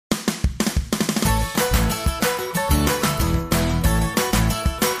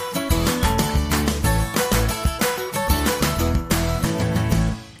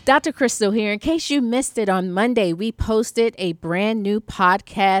Dr. Crystal here. In case you missed it, on Monday, we posted a brand new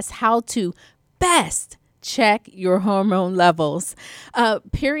podcast, How to Best Check Your Hormone Levels.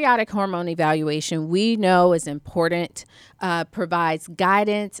 Periodic hormone evaluation, we know, is important, provides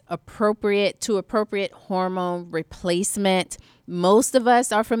guidance appropriate hormone replacement. Most of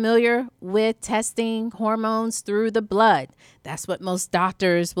us are familiar with testing hormones through the blood. That's what most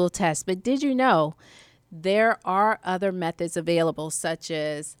doctors will test. But did you know there are other methods available, such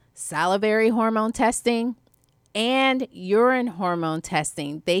as salivary hormone testing and urine hormone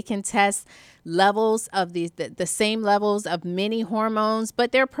testing? They can test levels of the same levels of many hormones,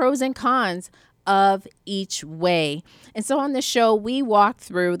 but there are pros and cons of each way. And so on the show, we walk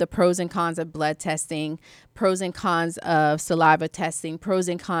through the pros and cons of blood testing, pros and cons of saliva testing, pros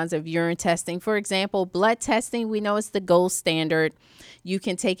and cons of urine testing. For example, blood testing, we know it's the gold standard. You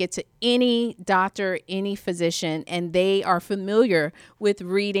can take it to any doctor, any physician, and they are familiar with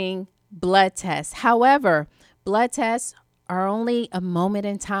reading blood tests. However, blood tests are only a moment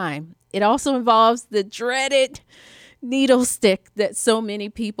in time. It also involves the dreaded needle stick that so many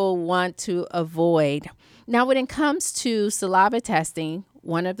people want to avoid. Now, when it comes to saliva testing,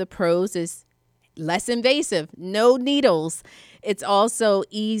 one of the pros is less invasive, no needles. It's also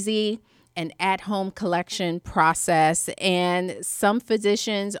easy, an at-home collection process, and some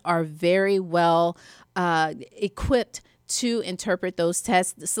physicians are very well equipped to interpret those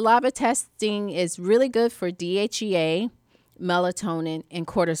tests. Saliva testing is really good for DHEA, melatonin, and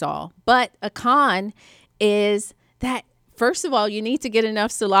cortisol. But a con is that, first of all, you need to get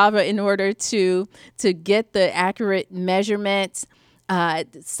enough saliva in order to get the accurate measurements.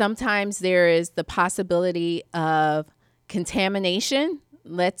 Sometimes there is the possibility of contamination.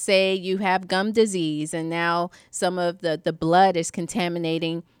 Let's say you have gum disease and now some of the blood is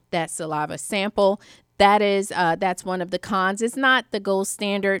contaminating that saliva sample. That's one of the cons. It's not the gold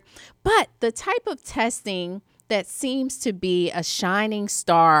standard, but the type of testing that seems to be a shining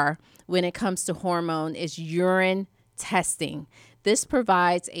star when it comes to hormone is urine testing. This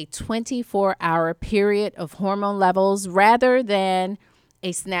provides a 24-hour period of hormone levels rather than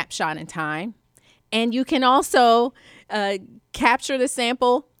a snapshot in time. And you can also capture the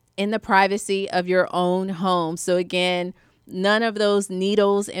sample in the privacy of your own home. So again, none of those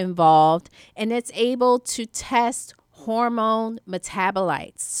needles involved. And it's able to test hormone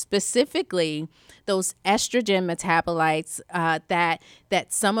metabolites, specifically those estrogen metabolites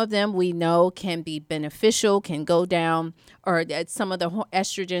that some of them we know can be beneficial, can go down, or some of the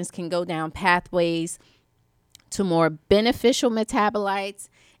estrogens can go down pathways to more beneficial metabolites,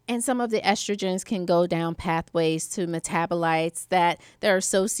 and some of the estrogens can go down pathways to metabolites that are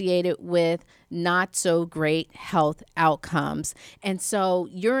associated with not so great health outcomes. And so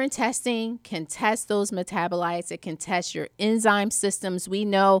urine testing can test those metabolites. It can test your enzyme systems. We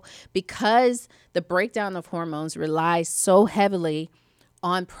know because the breakdown of hormones relies so heavily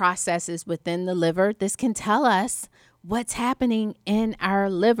on processes within the liver, this can tell us what's happening in our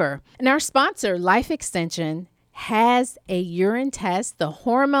liver. And our sponsor, Life Extension, has a urine test, the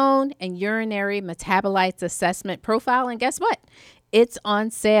Hormone and Urinary Metabolites Assessment Profile. And guess what? It's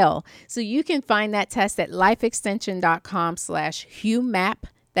on sale. So you can find that test at lifeextension.com/HUMAP.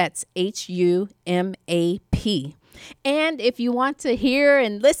 That's HUMAP. And if you want to hear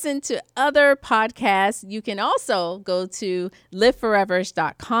and listen to other podcasts, you can also go to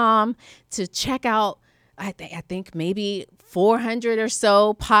liveforeverish.com to check out, I think maybe 400 or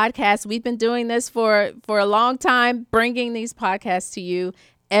so podcasts. We've been doing this for a long time, bringing these podcasts to you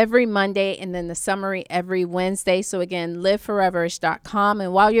every Monday and then the summary every Wednesday. So again, liveforeverish.com.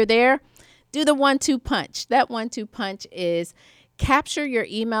 And while you're there, do the 1-2 punch. That 1-2 punch is capture your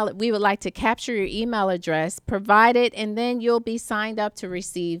email. We would like to capture your email address, provide it, and then you'll be signed up to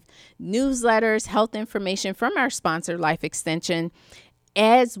receive newsletters, health information from our sponsor, Life Extension,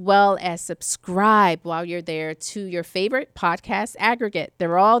 as well as subscribe while you're there to your favorite podcast aggregate.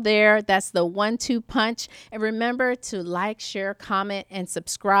 They're all there. That's the 1-2 punch. And remember to like, share, comment, and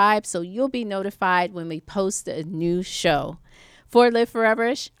subscribe so you'll be notified when we post a new show. For Live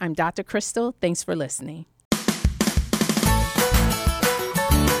Foreverish, I'm Dr. Crystal. Thanks for listening.